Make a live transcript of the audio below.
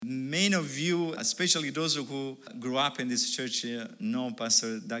Many of you, especially those who grew up in this church, know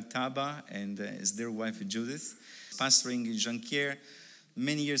Pastor Doug Taba and his dear wife Judith, pastoring in Jonquière,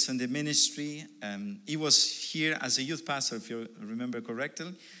 many years in the ministry. He was here as a youth pastor, if you remember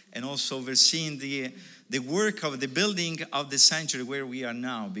correctly, and also overseeing the work of the building of the sanctuary where we are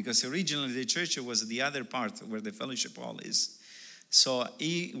now, because originally the church was the other part where the fellowship hall is. So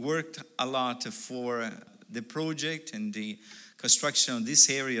he worked a lot for the project and the construction of this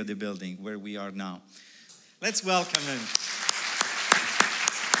area of the building where we are now. Let's welcome him.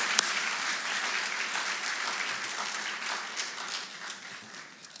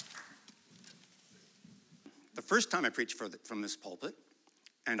 The first time I preached from this pulpit,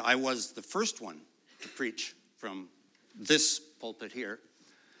 and I was the first one to preach from this pulpit here,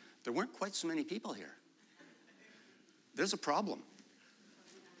 there weren't quite so many people here. There's a problem.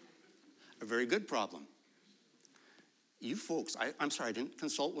 A very good problem. You folks, I'm sorry, I didn't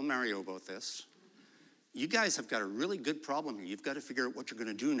consult with Mario about this. You guys have got a really good problem here. You've got to figure out what you're going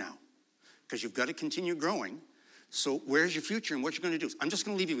to do now, because you've got to continue growing. So where's your future and what you're going to do? I'm just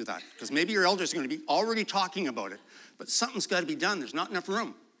going to leave you with that, because maybe your elders are going to be already talking about it, but something's got to be done. There's not enough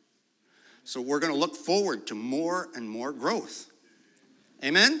room. So we're going to look forward to more and more growth.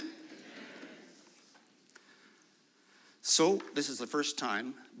 Amen? So this is the first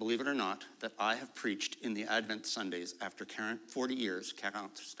time, believe it or not, that I have preached in the Advent Sundays after 40 years.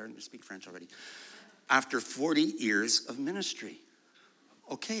 Starting to speak French already. After 40 years of ministry.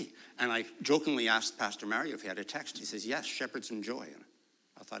 Okay. And I jokingly asked Pastor Mario if he had a text. He says, yes, shepherds and joy. And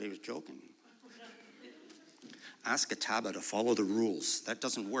I thought he was joking. Ask a Taba to follow the rules. That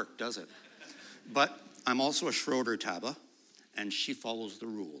doesn't work, does it? But I'm also a Schroeder Taba, and she follows the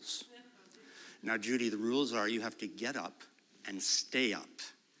rules. Now, Judy, the rules are you have to get up and stay up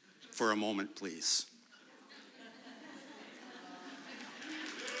for a moment, please.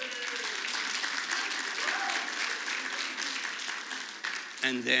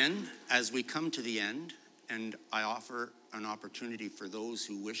 And then, as we come to the end, and I offer an opportunity for those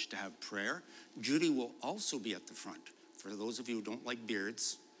who wish to have prayer, Judy will also be at the front, for those of you who don't like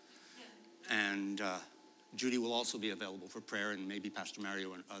beards. And Judy will also be available for prayer, and maybe Pastor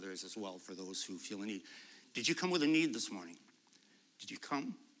Mario and others as well, for those who feel a need. Did you come with a need this morning? Did you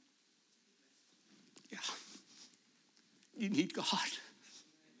come? Yeah. You need God.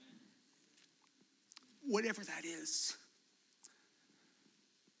 Whatever that is.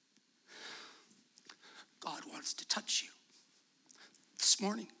 God wants to touch you this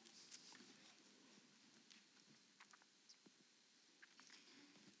morning.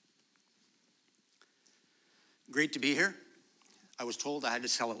 Great to be here. I was told I had to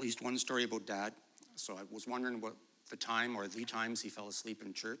tell at least one story about Dad, so I was wondering about the time or the times he fell asleep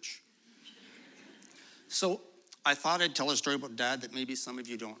in church. So I thought I'd tell a story about Dad that maybe some of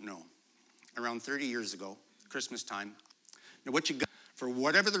you don't know. Around 30 years ago, Christmas time, now what you got, for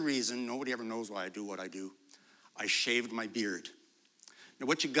whatever the reason, nobody ever knows why I do what I do, I shaved my beard. Now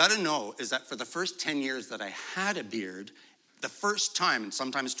what you got to know is that for the first 10 years that I had a beard, the first time, and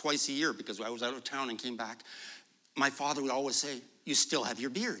sometimes twice a year because I was out of town and came back, my father would always say, you still have your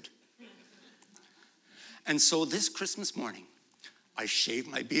beard. And so this Christmas morning, I shaved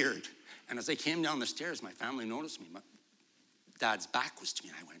my beard. And as I came down the stairs, my family noticed me. My Dad's back was to me,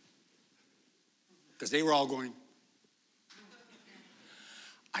 and I went, because they were all going.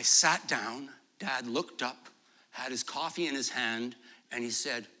 I sat down, Dad looked up, had his coffee in his hand, and he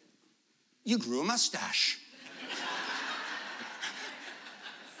said, you grew a mustache.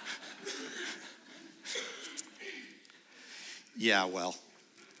 Yeah, well,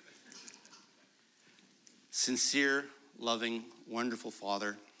 sincere, loving, wonderful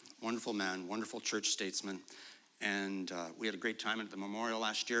father, wonderful man, wonderful church statesman, and we had a great time at the memorial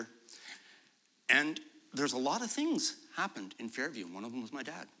last year. And there's a lot of things happened in Fairview. One of them was my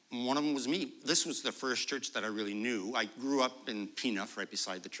dad. One of them was me. This was the first church that I really knew. I grew up in Peanuff, right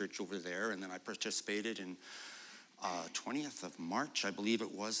beside the church over there, and then I participated in 20th of March, I believe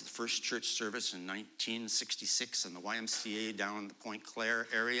it was, the first church service in 1966 in the YMCA down in the Point Claire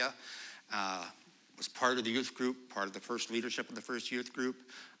area. Was part of the youth group, part of the first leadership of the first youth group.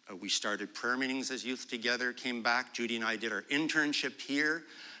 We started prayer meetings as youth together, came back. Judy and I did our internship here.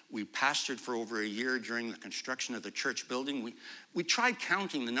 We pastored for over a year during the construction of the church building. We tried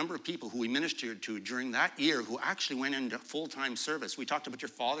counting the number of people who we ministered to during that year who actually went into full-time service. We talked about your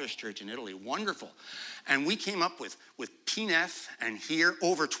father's church in Italy. Wonderful. And we came up with PNF and here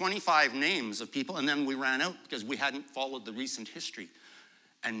over 25 names of people, and then we ran out because we hadn't followed the recent history.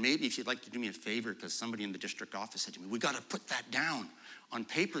 And maybe if you'd like to do me a favor, because somebody in the district office said to me, we got to put that down on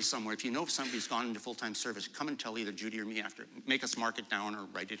paper somewhere, if you know if somebody's gone into full-time service, come and tell either Judy or me after. Make us mark it down or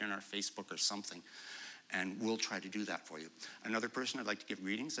write it in our Facebook or something, and we'll try to do that for you. Another person I'd like to give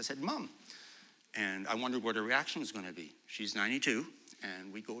greetings, I said, Mom. And I wondered what her reaction was going to be. She's 92,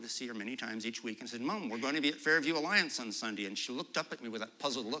 and we go to see her many times each week and said, Mom, we're going to be at Fairview Alliance on Sunday. And she looked up at me with that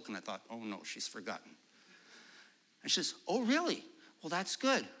puzzled look, and I thought, oh no, she's forgotten. And she says, oh really? Well, that's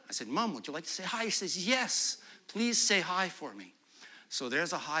good. I said, Mom, would you like to say hi? She says, yes, please say hi for me. So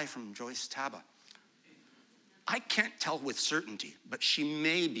there's a hi from Joyce Taba. I can't tell with certainty, but she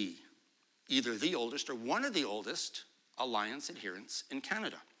may be either the oldest or one of the oldest Alliance adherents in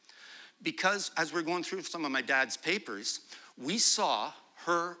Canada. Because as we're going through some of my dad's papers, we saw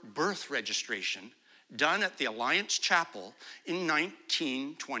her birth registration done at the Alliance Chapel in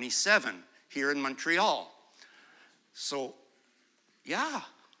 1927 here in Montreal. So, yeah,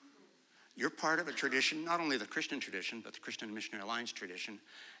 you're part of a tradition, not only the Christian tradition, but the Christian Missionary Alliance tradition,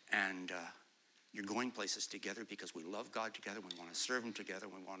 and you're going places together because we love God together, we want to serve him together,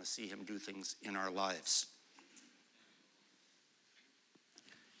 we want to see him do things in our lives.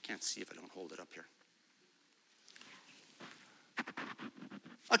 Can't see if I don't hold it up here.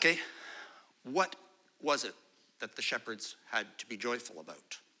 Okay, what was it that the shepherds had to be joyful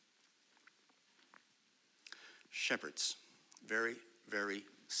about? Shepherds, very, very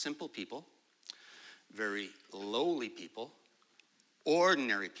simple people, very lowly people,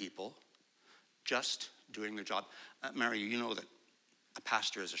 ordinary people, just doing their job. Mary, you know that a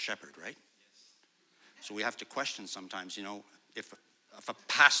pastor is a shepherd, right? Yes. So we have to question sometimes, you know, if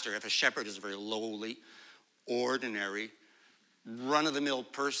a shepherd is a very lowly, ordinary, run-of-the-mill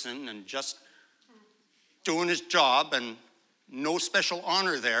person and just doing his job and no special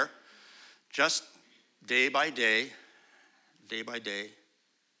honor there, just day by day, day by day.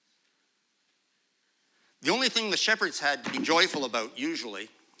 The only thing the shepherds had to be joyful about usually,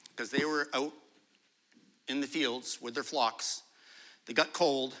 because they were out in the fields with their flocks, they got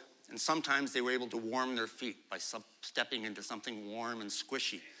cold, and sometimes they were able to warm their feet by stepping into something warm and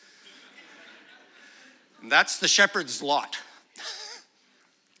squishy. And that's the shepherd's lot.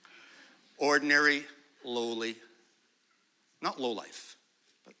 Ordinary, lowly, not low life,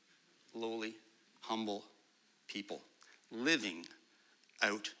 but lowly, humble people living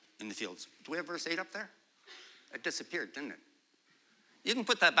out in the fields. Do we have verse 8 up there? It disappeared, didn't it? You can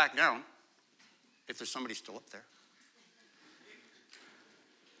put that back down if there's somebody still up there.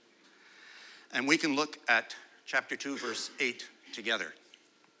 And we can look at chapter 2, verse 8 together.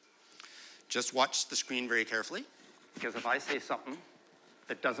 Just watch the screen very carefully, because if I say something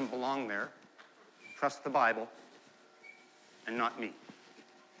that doesn't belong there, trust the Bible and not me.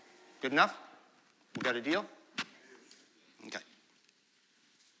 Good enough? We got a deal? Okay.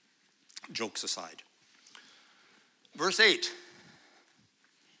 Jokes aside. Verse 8.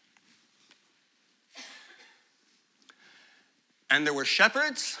 And there were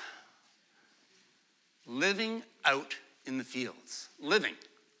shepherds living out in the fields, living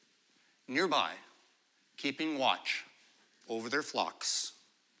nearby, keeping watch over their flocks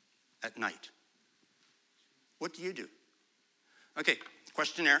at night. What do you do? Okay,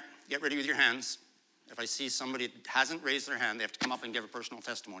 questionnaire. Get ready with your hands. If I see somebody that hasn't raised their hand, they have to come up and give a personal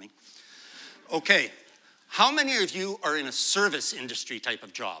testimony. Okay, how many of you are in a service industry type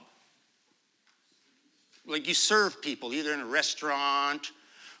of job? Like you serve people, either in a restaurant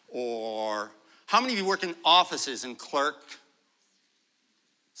or how many of you work in offices and clerk?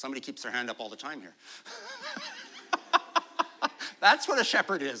 Somebody keeps their hand up all the time here. That's what a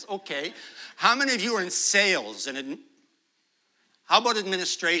shepherd is. Okay. How many of you are in sales? And how about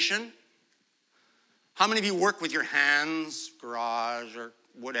administration? How many of you work with your hands, garage or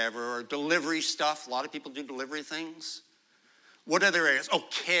whatever, or delivery stuff? A lot of people do delivery things. What other areas? Oh,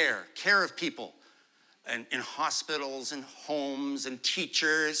 care of people. And in hospitals and homes and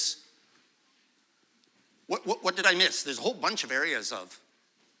teachers. What did I miss? There's a whole bunch of areas of.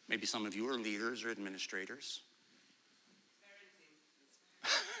 Maybe some of you are leaders or administrators.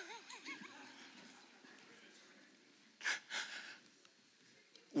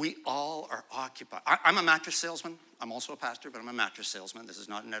 We all are occupied. I'm a mattress salesman. I'm also a pastor, but I'm a mattress salesman. This is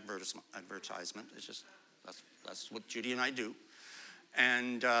not an advertisement. It's just, that's what Judy and I do.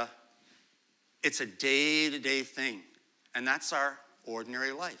 And it's a day-to-day thing. And that's our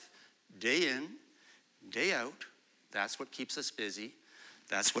ordinary life. Day in, day out. That's what keeps us busy.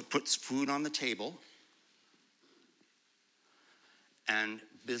 That's what puts food on the table. And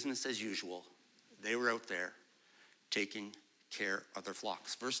business as usual. They were out there taking care of their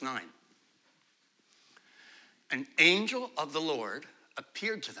flocks. Verse 9. An angel of the Lord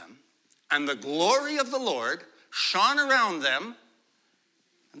appeared to them, and the glory of the Lord shone around them,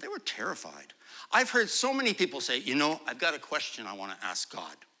 And they were terrified. I've heard so many people say, you know, I've got a question I want to ask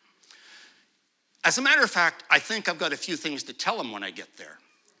God. As a matter of fact, I think I've got a few things to tell him when I get there.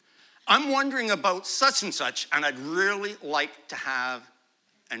 I'm wondering about such and such, and I'd really like to have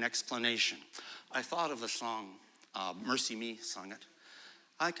an explanation. I thought of the song, Mercy Me sung it.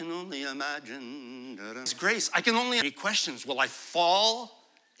 I can only imagine. His grace. I can only any questions. Will I fall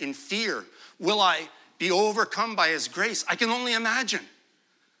in fear? Will I be overcome by his grace? I can only imagine.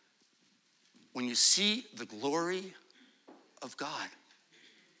 When you see the glory of God,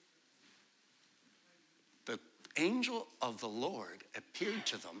 the angel of the Lord appeared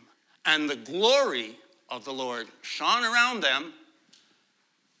to them, and the glory of the Lord shone around them,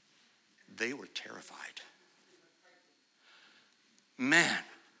 they were terrified. Man,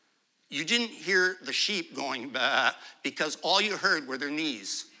 you didn't hear the sheep going bah because all you heard were their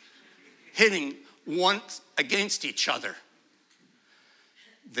knees hitting once against each other.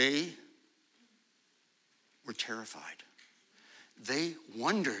 They were terrified. They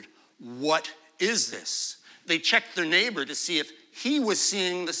wondered, what is this? They checked their neighbor to see if he was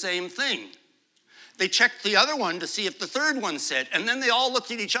seeing the same thing. They checked the other one to see if the third one said, and then they all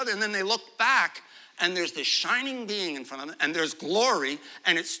looked at each other, and then they looked back, and there's this shining being in front of them, and there's glory,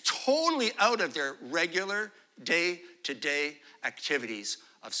 and it's totally out of their regular day-to-day activities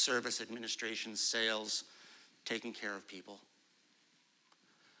of service, administration, sales, taking care of people.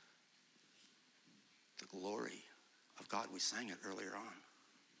 The glory of God, we sang it earlier on.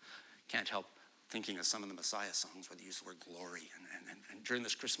 Can't help thinking of some of the Messiah songs where they use the word glory. And during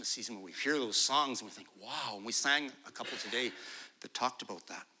this Christmas season, when we hear those songs and we think, wow, and we sang a couple today that talked about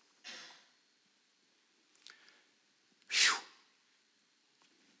that. Whew.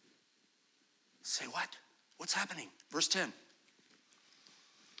 Say what? What's happening? Verse 10.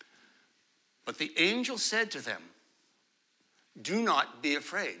 But the angel said to them, do not be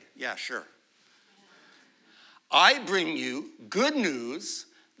afraid. Yeah, sure. I bring you good news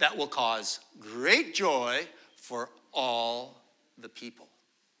that will cause great joy for all the people.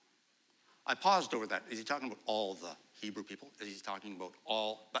 I paused over that. Is he talking about all the Hebrew people? Is he talking about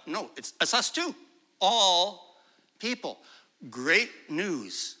all? But no, it's us too. All people. Great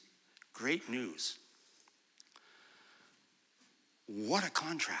news. Great news. What a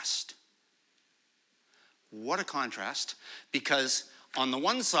contrast. What a contrast. Because on the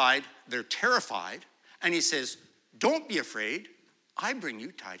one side, they're terrified. And he says, don't be afraid. I bring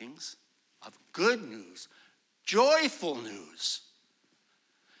you tidings of good news, joyful news.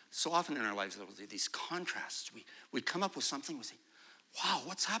 So often in our lives, there will be these contrasts. We come up with something, we say, wow,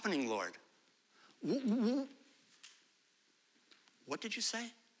 what's happening, Lord? What did you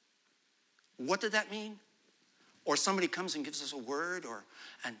say? What did that mean? Or somebody comes and gives us a word,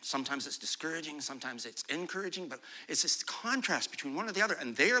 and sometimes it's discouraging, sometimes it's encouraging, but it's this contrast between one or the other.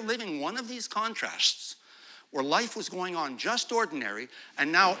 And they are living one of these contrasts where life was going on just ordinary,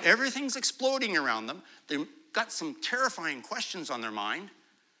 and now everything's exploding around them. They've got some terrifying questions on their mind.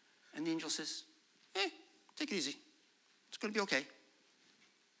 And the angel says, take it easy. It's going to be okay.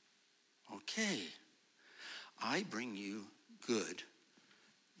 Okay. I bring you good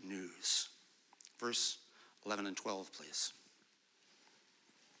news. Verse 11 and 12, please.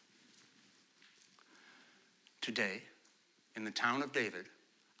 Today, in the town of David,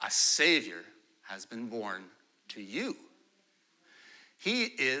 a Savior has been born to you. He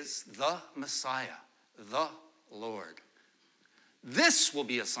is the Messiah, the Lord. This will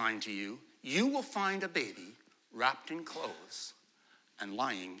be a sign to you. You will find a baby wrapped in clothes and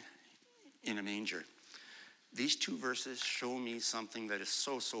lying in a manger. These two verses show me something that is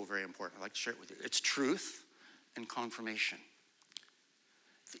so very important. I'd like to share it with you. It's truth and confirmation.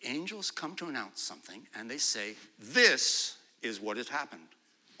 The angels come to announce something, and they say, this is what has happened.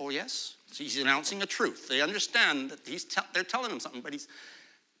 Oh, yes? So he's announcing a truth. They understand that they're telling him something, but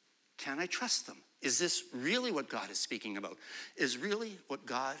can I trust them? Is this really what God is speaking about? Is really what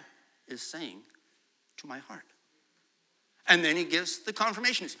God is saying to my heart? And then he gives the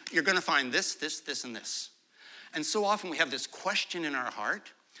confirmation. You're going to find this, this, and this. And so often we have this question in our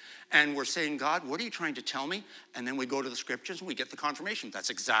heart, and we're saying, God, what are you trying to tell me? And then we go to the scriptures and we get the confirmation. That's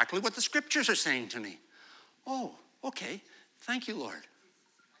exactly what the scriptures are saying to me. Oh, okay. Thank you, Lord.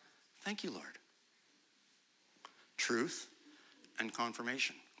 Thank you, Lord. Truth and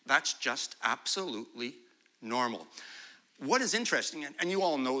confirmation. That's just absolutely normal. What is interesting, and you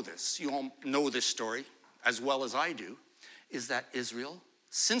all know this, you all know this story as well as I do, is that Israel,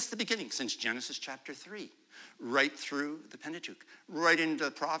 since the beginning, since Genesis chapter 3, right through the Pentateuch, right into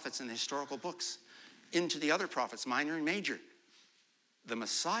the prophets and the historical books, into the other prophets, minor and major, the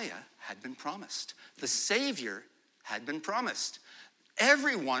Messiah had been promised. The Savior had been promised.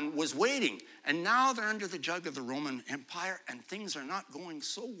 Everyone was waiting. And now they're under the jug of the Roman Empire, and things are not going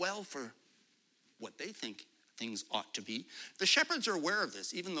so well for what they think things ought to be. The shepherds are aware of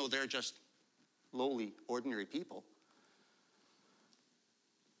this, even though they're just lowly, ordinary people.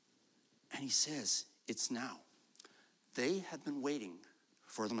 And he says, it's now. They had been waiting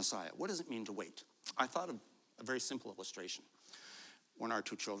for the Messiah. What does it mean to wait? I thought of a very simple illustration. When our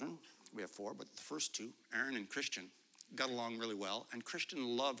two children, we have 4, but the first 2, Aaron and Christian, got along really well, and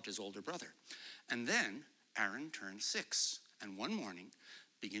Christian loved his older brother. And then Aaron turned 6, and one morning,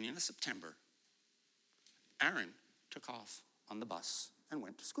 beginning of September, Aaron took off on the bus and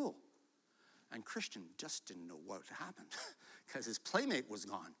went to school. And Christian just didn't know what happened because his playmate was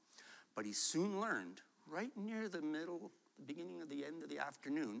gone. But he soon learned, right near the beginning of the end of the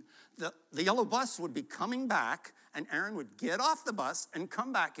afternoon, the yellow bus would be coming back, and Aaron would get off the bus and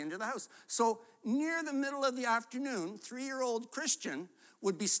come back into the house. So near the middle of the afternoon, 3-year-old Christian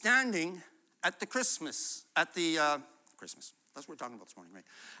would be standing at the Christmas, that's what we're talking about this morning, right?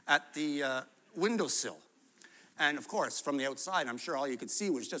 At the windowsill. And of course, from the outside, I'm sure all you could see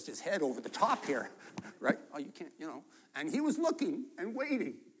was just his head over the top here, right? Oh, you can't, And he was looking and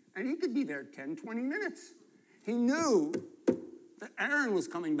waiting, and he could be there 10, 20 minutes. He knew that Aaron was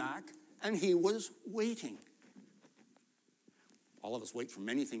coming back, and he was waiting. All of us wait for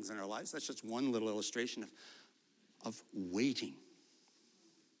many things in our lives. That's just one little illustration of waiting.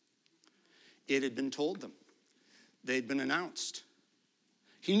 It had been told them. They'd been announced.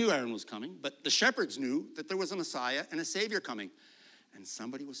 He knew Aaron was coming, but the shepherds knew that there was a Messiah and a Savior coming. And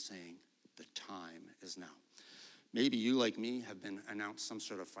somebody was saying, the time is now. Maybe you, like me, have been announced some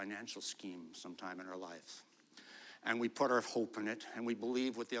sort of financial scheme sometime in our life. And we put our hope in it, and we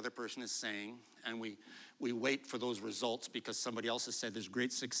believe what the other person is saying, and we wait for those results because somebody else has said there's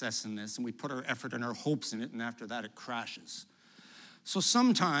great success in this, and we put our effort and our hopes in it, and after that it crashes. So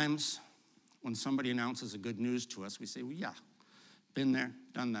sometimes when somebody announces a good news to us, we say, well, yeah, been there,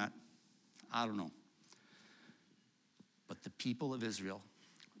 done that. I don't know. But the people of Israel,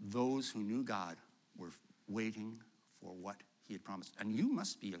 those who knew God, were waiting for what he had promised. And you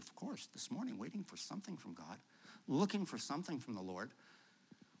must be, of course, this morning waiting for something from God, looking for something from the Lord,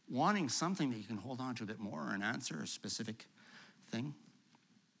 wanting something that you can hold on to a bit more, or an answer, a specific thing.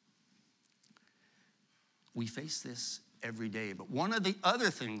 We face this every day. But one of the other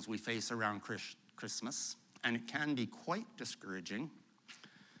things we face around Christmas, and it can be quite discouraging,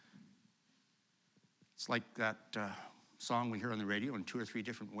 it's like that song we hear on the radio in 2 or 3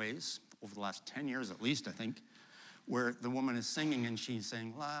 different ways over the last 10 years at least, I think, where the woman is singing and she's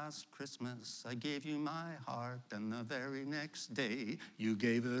saying, last Christmas I gave you my heart, and the very next day you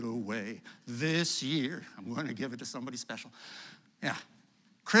gave it away. This year I'm going to give it to somebody special. Yeah,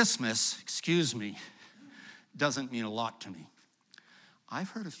 Christmas, doesn't mean a lot to me. I've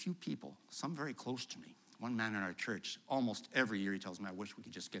heard a few people, some very close to me. One man in our church, almost every year he tells me, I wish we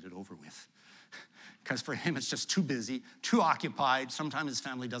could just get it over with. Because for him it's just too busy, too occupied. Sometimes his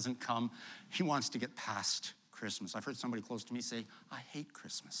family doesn't come. He wants to get past Christmas. I've heard somebody close to me say, I hate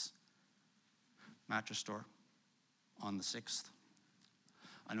Christmas. Mattress store on the 6th.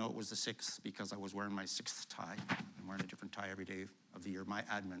 I know it was the 6th because I was wearing my 6th tie. I'm wearing a different tie every day of the year. My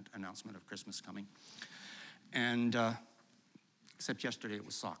Advent announcement of Christmas coming. And except yesterday it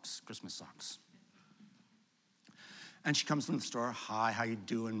was socks, Christmas socks. And she comes from the store, hi, how you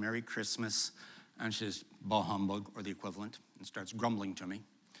doing, Merry Christmas. And she says, bah humbug, or the equivalent, and starts grumbling to me.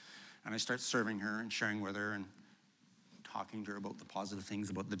 And I start serving her and sharing with her and talking to her about the positive things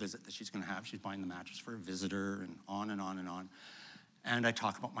about the visit that she's going to have. She's buying the mattress for a visitor, and on and on and on. And I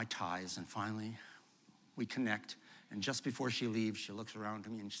talk about my ties, and finally we connect. And just before she leaves, she looks around to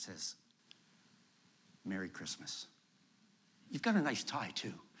me and she says, Merry Christmas. You've got a nice tie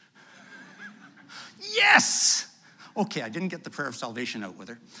too. Yes! Okay, I didn't get the prayer of salvation out with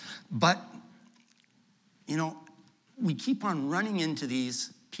her. But, we keep on running into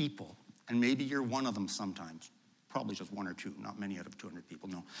these people, and maybe you're one of them sometimes. Probably just 1 or 2, not many out of 200 people,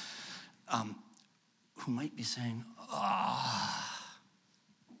 no. Who might be saying,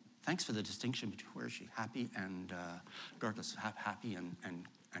 thanks for the distinction between where is she, happy and Dorcas, happy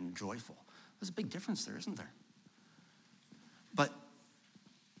and joyful. There's a big difference there, isn't there? But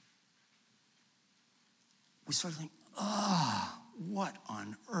we sort of think, what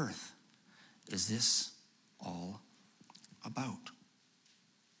on earth is this all about?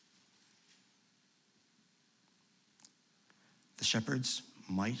 The shepherds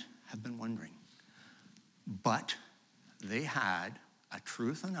might have been wondering, but they had a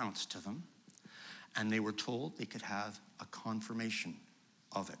truth announced to them, and they were told they could have a confirmation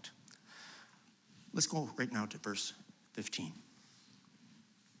of it. Let's go right now to verse 15.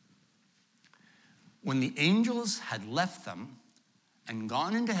 When the angels had left them and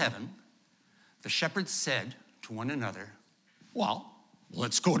gone into heaven, the shepherds said to one another, well,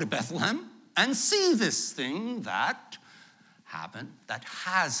 let's go to Bethlehem and see this thing that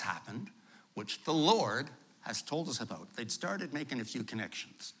has happened, which the Lord has told us about. They'd started making a few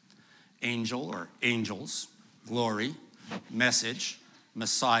connections. Angel or angels, glory, message,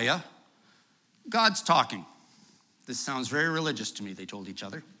 Messiah. God's talking. This sounds very religious to me, they told each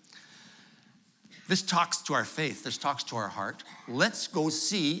other. This talks to our faith. This talks to our heart. Let's go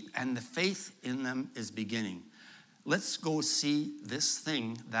see, and the faith in them is beginning. Let's go see this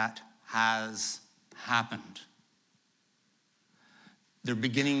thing that has happened. They're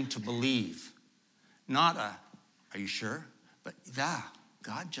beginning to believe. Not are you sure? But yeah,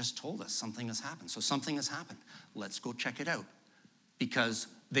 God just told us something has happened. So something has happened. Let's go check it out. Because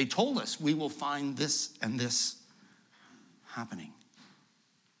they told us we will find this and this happening.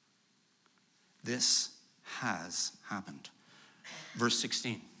 This has happened. Verse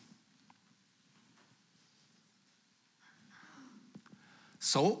 16.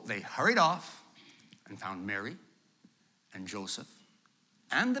 So they hurried off and found Mary and Joseph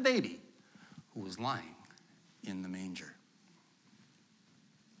and the baby who was lying in the manger.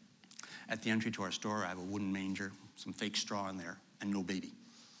 At the entry to our store, I have a wooden manger, some fake straw in there, and no baby.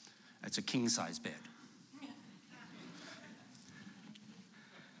 It's a king-size bed.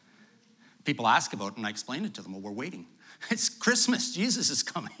 People ask about it, and I explain it to them. Well, we're waiting. It's Christmas. Jesus is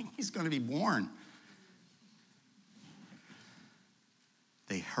coming. He's going to be born.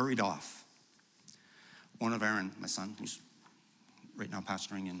 They hurried off. One of Aaron, my son, who's right now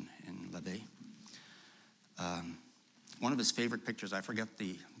pastoring in L'Abbaye, one of his favorite pictures, I forget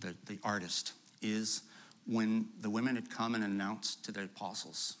the artist, is when the women had come and announced to the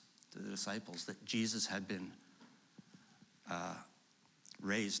apostles, to the disciples, that Jesus had been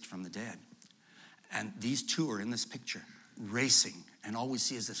raised from the dead. And these two are in this picture, racing, and all we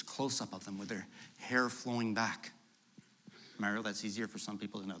see is this close-up of them with their hair flowing back. Mario, that's easier for some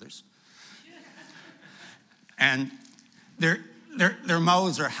people than others. And their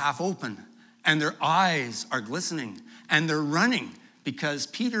mouths are half open, and their eyes are glistening, and they're running because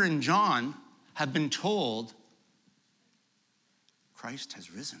Peter and John have been told Christ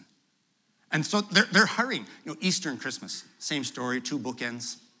has risen. And so they're hurrying. You know, Easter and Christmas, same story, two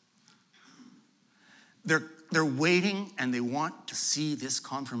bookends. They're waiting, and they want to see this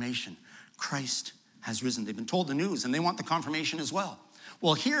confirmation. Christ has risen. They've been told the news, and they want the confirmation as well.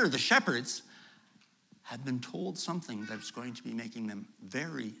 Well, here, the shepherds have been told something that's going to be making them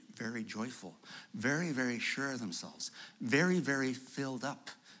very, very joyful, very, very sure of themselves, very, very filled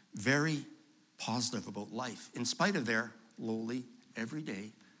up, very positive about life, in spite of their lowly,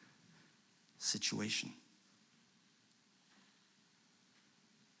 everyday situation.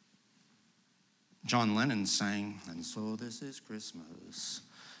 John Lennon sang, "And so this is Christmas,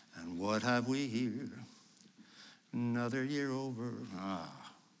 and what have we here? Another year over."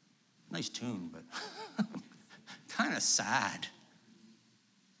 Nice tune, but kind of sad.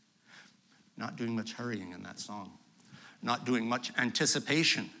 Not doing much hurrying in that song. Not doing much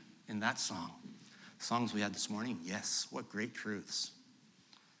anticipation in that song. Songs we had this morning, yes, what great truths.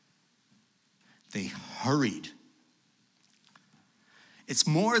 They hurried. It's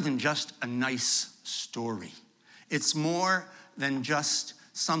more than just a nice story. It's more than just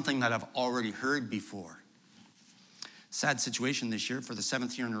something that I've already heard before. Sad situation this year. For the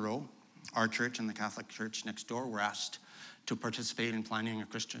 7th year in a row, our church and the Catholic Church next door were asked to participate in planning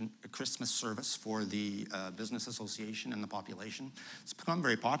a Christmas service for the business association and the population. It's become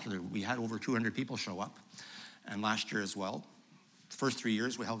very popular. We had over 200 people show up, and last year as well. The first 3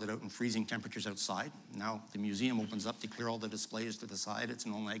 years, we held it out in freezing temperatures outside. Now the museum opens up to clear all the displays to the side. It's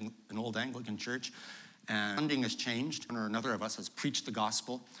an old Anglican church. And funding has changed. One or another of us has preached the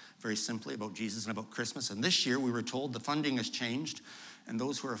gospel very simply about Jesus and about Christmas. And this year, we were told the funding has changed. And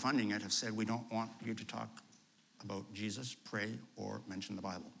those who are funding it have said, we don't want you to talk about Jesus, pray, or mention the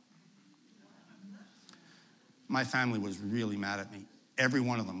Bible. My family was really mad at me. Every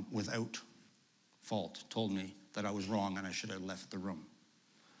one of them, without fault, told me that I was wrong and I should have left the room.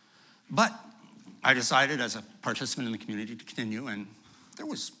 But I decided as a participant in the community to continue, and there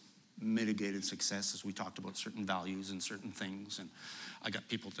was mitigated success as we talked about certain values and certain things, and I got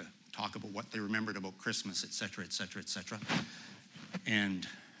people to talk about what they remembered about Christmas, et cetera, et cetera, et cetera, and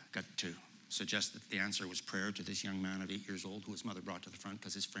got to suggest that the answer was prayer to this young man of 8 years old who his mother brought to the front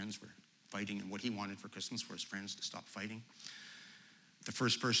because his friends were fighting, and what he wanted for Christmas for his friends to stop fighting. The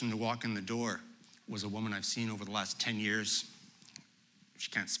first person to walk in the door was a woman I've seen over the last 10 years.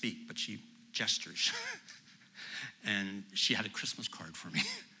 She can't speak, but she gestures. And she had a Christmas card for me.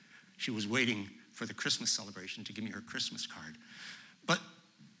 She was waiting for the Christmas celebration to give me her Christmas card. But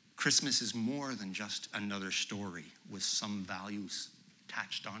Christmas is more than just another story with some values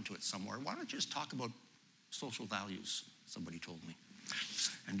attached onto it somewhere. Why don't you just talk about social values, somebody told me.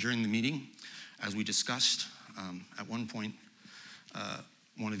 And during the meeting, as we discussed, at one point,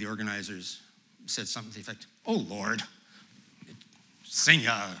 one of the organizers said something to the effect, "Oh, Lord,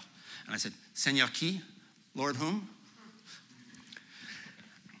 Seigneur." And I said, "Seigneur qui? Lord whom?"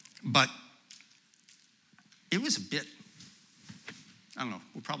 But it was a bit, I don't know,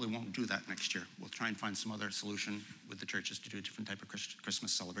 we probably won't do that next year. We'll try and find some other solution with the churches to do a different type of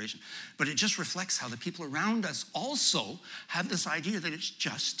Christmas celebration. But it just reflects how the people around us also have this idea that it's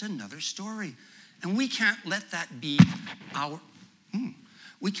just another story. And we can't let that be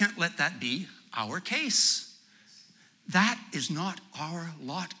our case. That is not our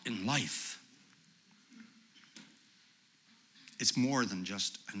lot in life. It's more than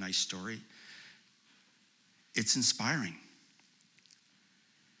just a nice story. It's inspiring.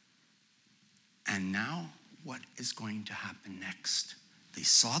 And now, what is going to happen next? They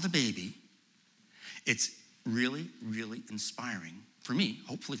saw the baby. It's really, really inspiring for me,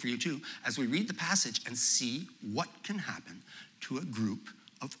 hopefully for you too, as we read the passage and see what can happen to a group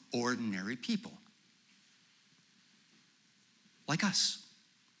of ordinary people. Like us.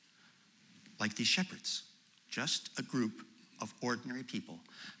 Like these shepherds. Just a group of ordinary people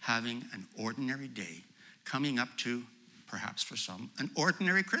having an ordinary day, coming up to, perhaps for some, an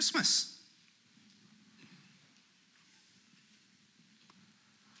ordinary Christmas.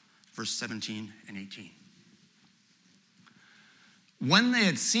 Verse 17 and 18. When they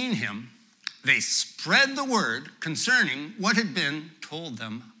had seen him, they spread the word concerning what had been told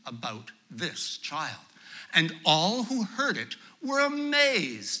them about this child. And all who heard it were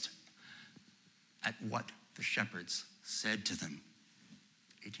amazed at what the shepherds said to them.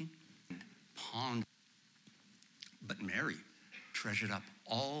 18. Ponder. But Mary treasured up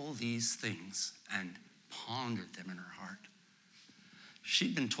all these things and pondered them in her heart.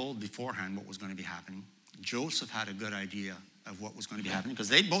 She'd been told beforehand what was going to be happening. Joseph had a good idea of what was going to be happening because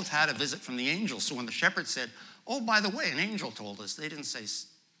they both had a visit from the angel. So when the shepherds said, "Oh, by the way, an angel told us," they didn't say,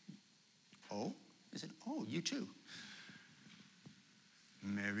 "Oh?" They said, "Oh, you too."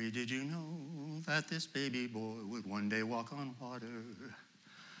 Mary, did you know that this baby boy would one day walk on water?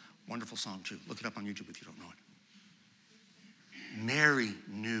 Wonderful song too. Look it up on YouTube if you don't know it. Mary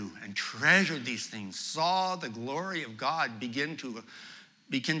knew and treasured these things, saw the glory of God begin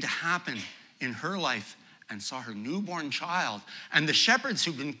to happen in her life, and saw her newborn child. And the shepherds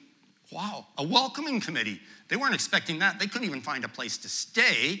who'd been, a welcoming committee. They weren't expecting that. They couldn't even find a place to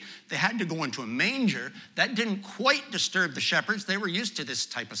stay. They had to go into a manger. That didn't quite disturb the shepherds. They were used to this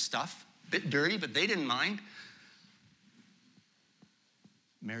type of stuff. A bit dirty, but they didn't mind.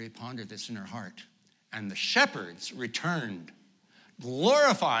 Mary pondered this in her heart. And the shepherds returned,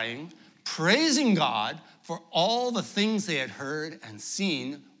 glorifying, praising God for all the things they had heard and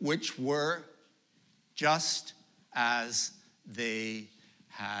seen, which were just as they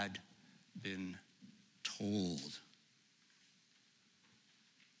had been told.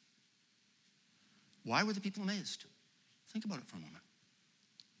 Why were the people amazed? Think about it for a moment.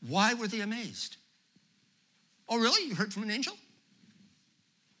 Why were they amazed? Oh, really? You heard from an angel?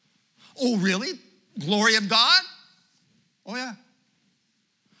 Oh, really? Glory of God? Oh, yeah.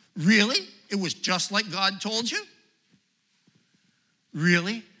 Really? It was just like God told you?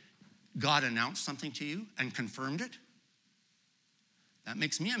 Really? God announced something to you and confirmed it? That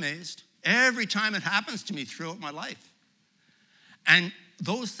makes me amazed every time it happens to me throughout my life. And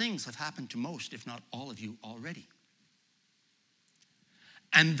those things have happened to most, if not all of you already.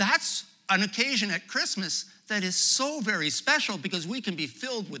 And that's an occasion at Christmas that is so very special because we can be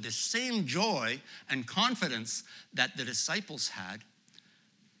filled with the same joy and confidence that the disciples had,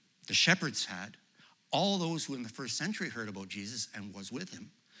 the shepherds had, all those who in the first century heard about Jesus and was with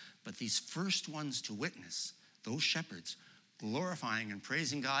him. But these first ones to witness, those shepherds, glorifying and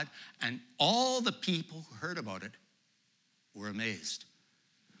praising God, and all the people who heard about it were amazed.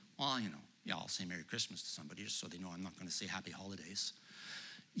 Well, I'll say Merry Christmas to somebody just so they know I'm not going to say Happy Holidays.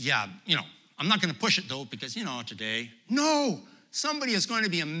 Yeah, I'm not going to push it though because, today, no, somebody is going to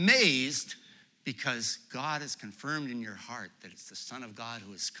be amazed because God has confirmed in your heart that it's the Son of God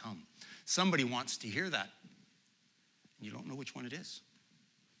who has come. Somebody wants to hear that. And you don't know which one it is.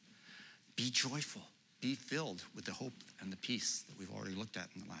 Be joyful. Be filled with the hope and the peace that we've already looked at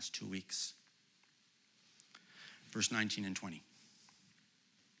in the last 2 weeks. Verse 19 and 20.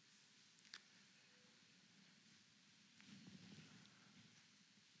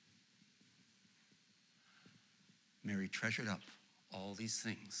 Mary treasured up all these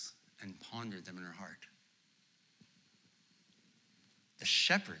things and pondered them in her heart. The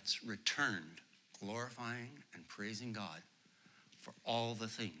shepherds returned, glorifying and praising God for all the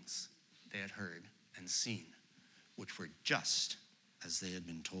things they had heard and seen, which were just as they had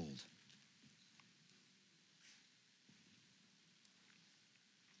been told.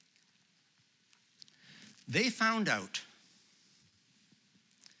 They found out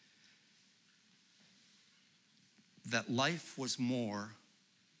that life was more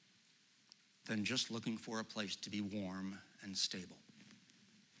than just looking for a place to be warm and stable.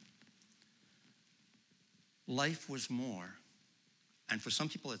 Life was more, and for some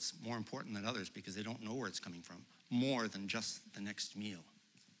people it's more important than others because they don't know where it's coming from, more than just the next meal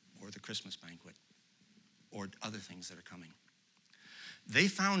or the Christmas banquet or other things that are coming. They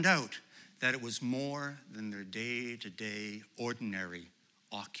found out that it was more than their day-to-day ordinary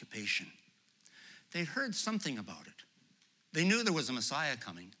occupation. They'd heard something about it. They knew there was a Messiah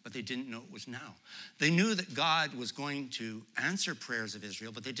coming, but they didn't know it was now. They knew that God was going to answer prayers of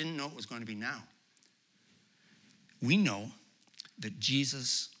Israel, but they didn't know it was going to be now. We know that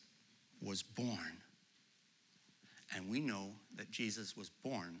Jesus was born, and we know that Jesus was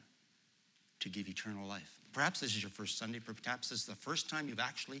born to give eternal life. Perhaps this is your first Sunday, perhaps this is the first time you've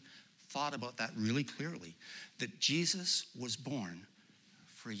actually thought about that really clearly, that Jesus was born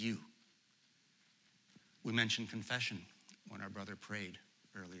for you. We mentioned confession when our brother prayed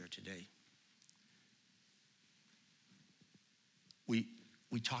earlier today. We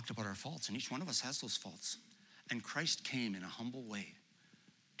talked about our faults, and each one of us has those faults. And Christ came in a humble way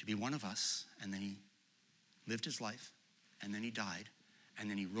to be one of us, and then he lived his life, and then he died, and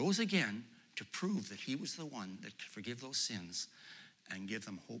then he rose again to prove that he was the one that could forgive those sins and give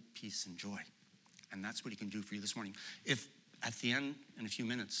them hope, peace, and joy. And that's what he can do for you this morning. If at the end, in a few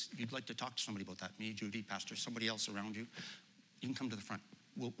minutes, you'd like to talk to somebody about that, me, Judy, Pastor, somebody else around you, you can come to the front.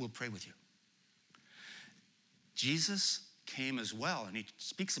 We'll pray with you. Jesus came as well, and he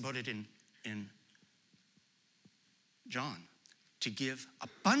speaks about it in John, to give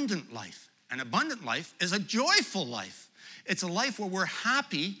abundant life. And abundant life is a joyful life. It's a life where we're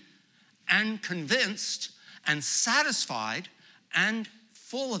happy and convinced and satisfied and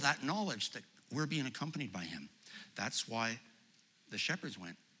full of that knowledge that we're being accompanied by him. That's why the shepherds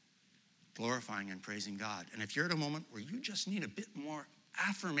went, glorifying and praising God. And if you're at a moment where you just need a bit more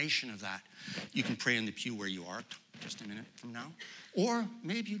affirmation of that, you can pray in the pew where you are just a minute from now. Or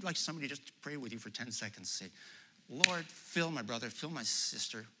maybe you'd like somebody just to pray with you for 10 seconds, say, Lord, fill my brother, fill my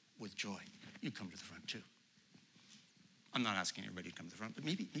sister with joy. You come to the front too. I'm not asking everybody to come to the front, but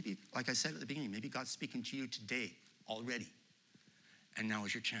maybe, like I said at the beginning, maybe God's speaking to you today already. And now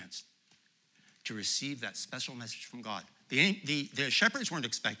is your chance to receive that special message from God. The shepherds weren't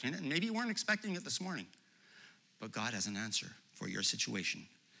expecting it, and maybe you weren't expecting it this morning. But God has an answer for your situation,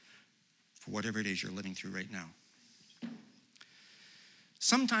 for whatever it is you're living through right now.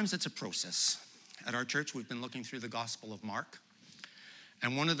 Sometimes it's a process. At our church, we've been looking through the Gospel of Mark.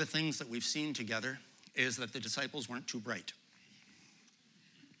 And one of the things that we've seen together is that the disciples weren't too bright.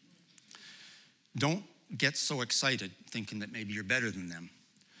 Don't get so excited thinking that maybe you're better than them.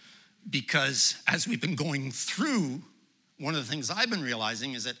 Because as we've been going through, one of the things I've been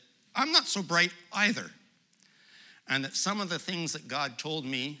realizing is that I'm not so bright either. And that some of the things that God told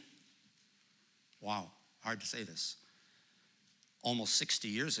me, wow, hard to say this, almost 60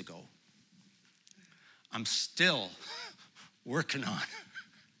 years ago, I'm still working on.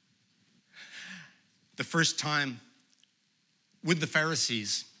 The first time with the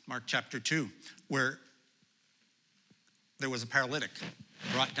Pharisees, Mark chapter 2, where there was a paralytic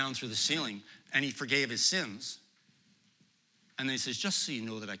brought down through the ceiling, and he forgave his sins. And then he says, just so you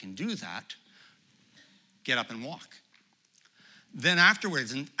know that I can do that, get up and walk. Then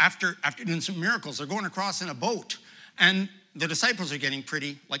afterwards, and after doing some miracles, they're going across in a boat, and the disciples are getting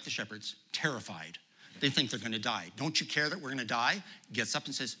pretty, like the shepherds, terrified. They think they're going to die. Don't you care that we're going to die? Gets up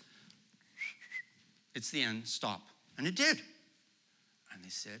and says, it's the end, stop. And it did. And they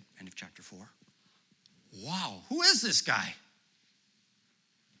said, end of chapter 4, wow, who is this guy?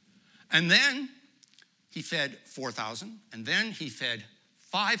 And then he fed 4,000, and then he fed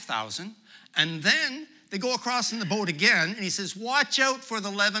 5,000, and then they go across in the boat again, and he says, watch out for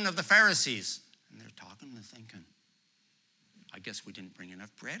the leaven of the Pharisees. And they're talking and thinking, I guess we didn't bring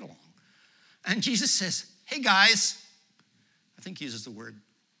enough bread along. And Jesus says, hey guys, I think he uses the word,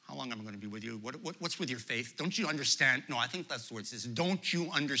 how long am I going to be with you? What's with your faith? Don't you understand? No, I think that's the word. It says, don't you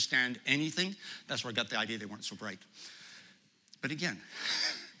understand anything? That's where I got the idea they weren't so bright. But again,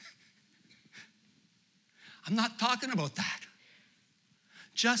 I'm not talking about that.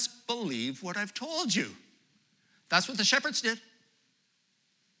 Just believe what I've told you. That's what the shepherds did.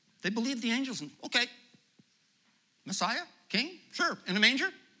 They believed the angels. And, okay, Messiah, king, sure, in a manger,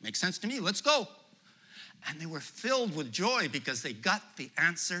 makes sense to me, let's go. And they were filled with joy because they got the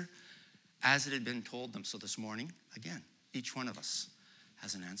answer as it had been told them. So this morning, again, each one of us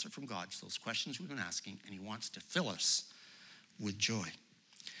has an answer from God to those questions we've been asking, and he wants to fill us with joy.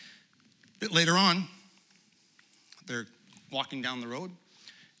 A bit later on, they're walking down the road,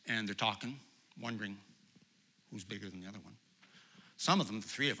 and they're talking, wondering who's bigger than the other one. Some of them, the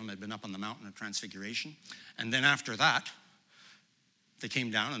three of them, had been up on the mountain of Transfiguration. And then after that, they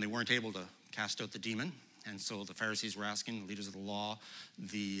came down and they weren't able to cast out the demon. And so the Pharisees were asking, the leaders of the law,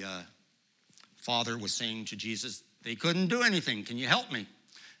 the father was saying to Jesus, they couldn't do anything. Can you help me?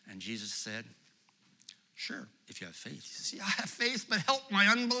 And Jesus said, sure, if you have faith. He says, yeah, I have faith, but help my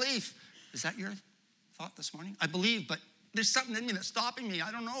unbelief. Is that your thought this morning? I believe, but there's something in me that's stopping me.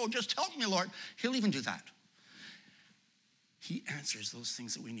 I don't know. Just help me, Lord. He'll even do that. He answers those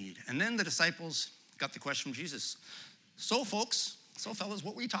things that we need. And then the disciples got the question from Jesus. So, folks, fellas,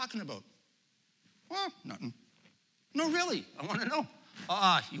 what were you talking about? Well, nothing. No, really, I want to know.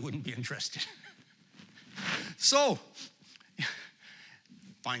 You wouldn't be interested. So,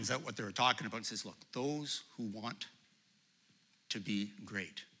 finds out what they were talking about and says, look, those who want to be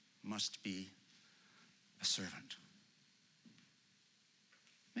great must be a servant.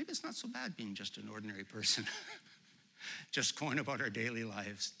 Maybe it's not so bad being just an ordinary person. Just going about our daily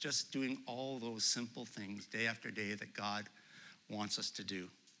lives, just doing all those simple things day after day that God wants us to do.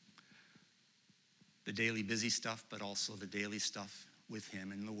 The daily busy stuff, but also the daily stuff with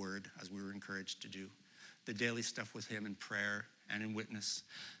him in the word, as we were encouraged to do. The daily stuff with him in prayer and in witness.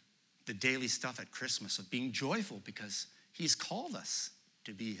 The daily stuff at Christmas of being joyful because he's called us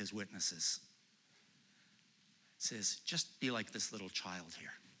to be his witnesses. It says, just be like this little child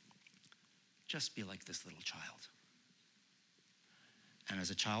here. Just be like this little child. And as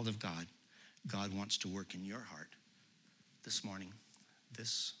a child of God, God wants to work in your heart this morning,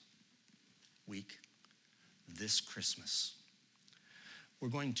 this week, this Christmas. We're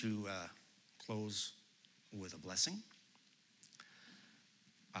going to close with a blessing.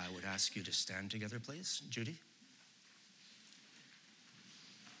 I would ask you to stand together, please. Judy.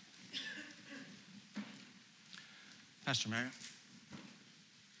 Pastor Mario.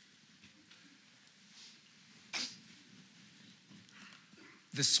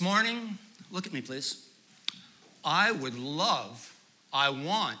 This morning, look at me, please. I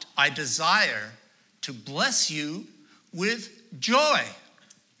desire to bless you with joy.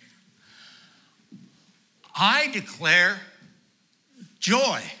 I declare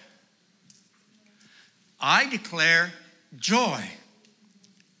joy. I declare joy.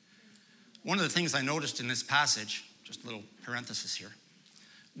 One of the things I noticed in this passage, just a little parenthesis here,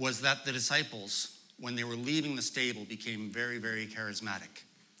 was that the disciples, when they were leaving the stable, became very, very charismatic.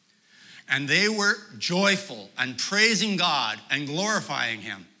 And they were joyful and praising God and glorifying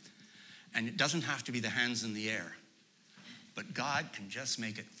him. And it doesn't have to be the hands in the air. But God can just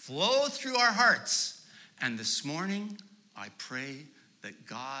make it flow through our hearts. And this morning, I pray that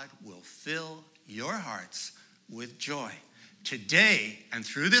God will fill your hearts with joy today and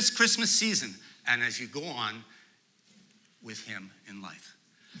through this Christmas season and as you go on with him in life.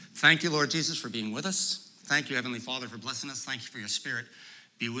 Thank you, Lord Jesus, for being with us. Thank you, Heavenly Father, for blessing us. Thank you for your Spirit.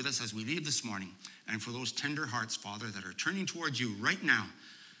 Be with us as we leave this morning. And for those tender hearts, Father, that are turning towards you right now,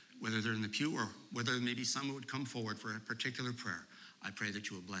 whether they're in the pew or whether maybe some would come forward for a particular prayer, I pray that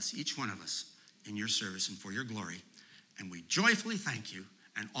you will bless each one of us in your service and for your glory. And we joyfully thank you.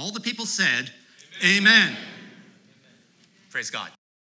 And all the people said, Amen. Amen. Praise God.